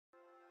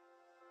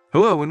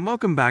Hello and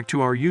welcome back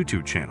to our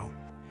YouTube channel.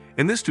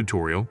 In this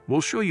tutorial,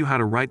 we'll show you how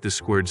to write the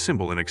squared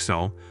symbol in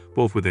Excel,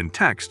 both within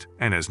text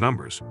and as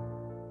numbers.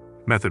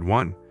 Method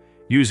 1.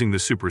 Using the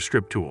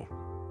Superscript tool.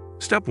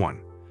 Step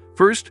 1.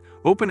 First,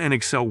 open an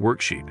Excel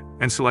worksheet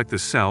and select the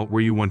cell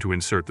where you want to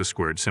insert the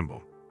squared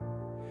symbol.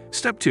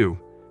 Step 2.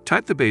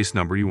 Type the base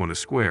number you want to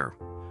square,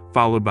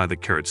 followed by the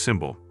caret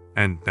symbol,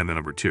 and then the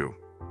number 2.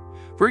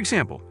 For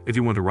example, if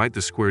you want to write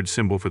the squared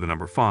symbol for the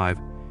number 5,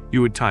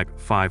 you would type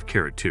 5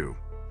 caret 2.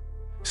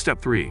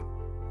 Step 3.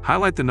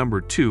 Highlight the number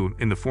 2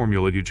 in the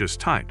formula you just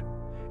typed,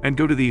 and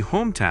go to the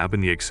Home tab in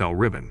the Excel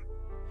ribbon.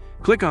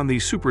 Click on the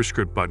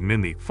Superscript button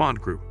in the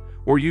Font group,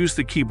 or use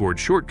the keyboard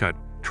shortcut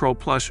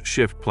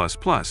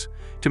Ctrl+Shift++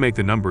 to make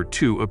the number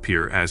 2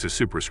 appear as a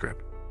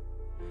superscript.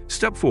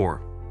 Step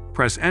 4.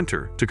 Press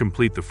Enter to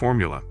complete the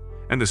formula,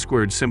 and the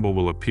squared symbol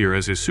will appear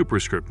as a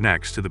superscript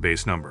next to the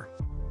base number.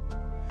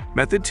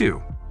 Method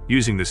 2.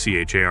 Using the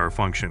CHAR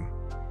function.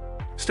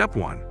 Step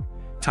 1.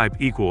 Type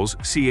equals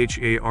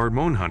CHAR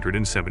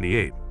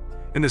 178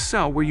 in the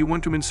cell where you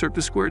want to insert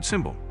the squared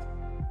symbol.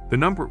 The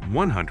number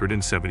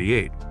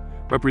 178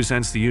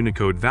 represents the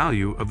Unicode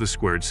value of the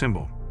squared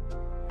symbol.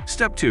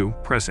 Step 2.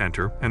 Press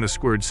Enter and the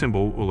squared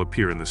symbol will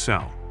appear in the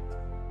cell.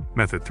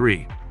 Method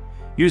 3.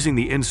 Using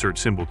the Insert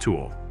Symbol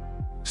tool.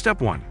 Step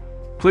 1.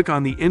 Click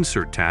on the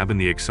Insert tab in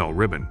the Excel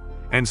ribbon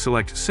and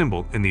select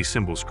Symbol in the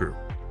Symbols group.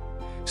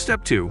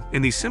 Step 2.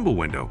 In the Symbol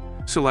window,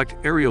 select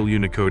Arial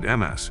Unicode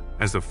MS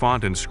as the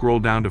font and scroll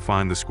down to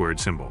find the squared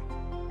symbol.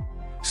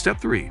 Step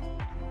 3.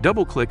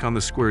 Double-click on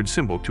the squared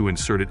symbol to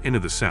insert it into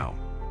the cell.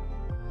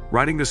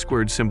 Writing the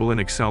squared symbol in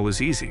Excel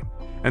is easy,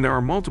 and there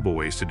are multiple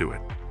ways to do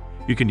it.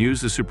 You can use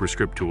the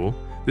Superscript tool,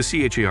 the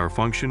CHAR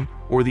function,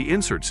 or the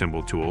Insert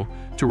Symbol tool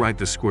to write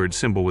the squared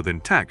symbol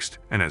within text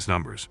and as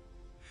numbers.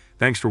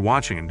 Thanks for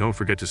watching, and don't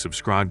forget to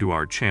subscribe to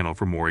our channel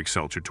for more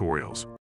Excel tutorials.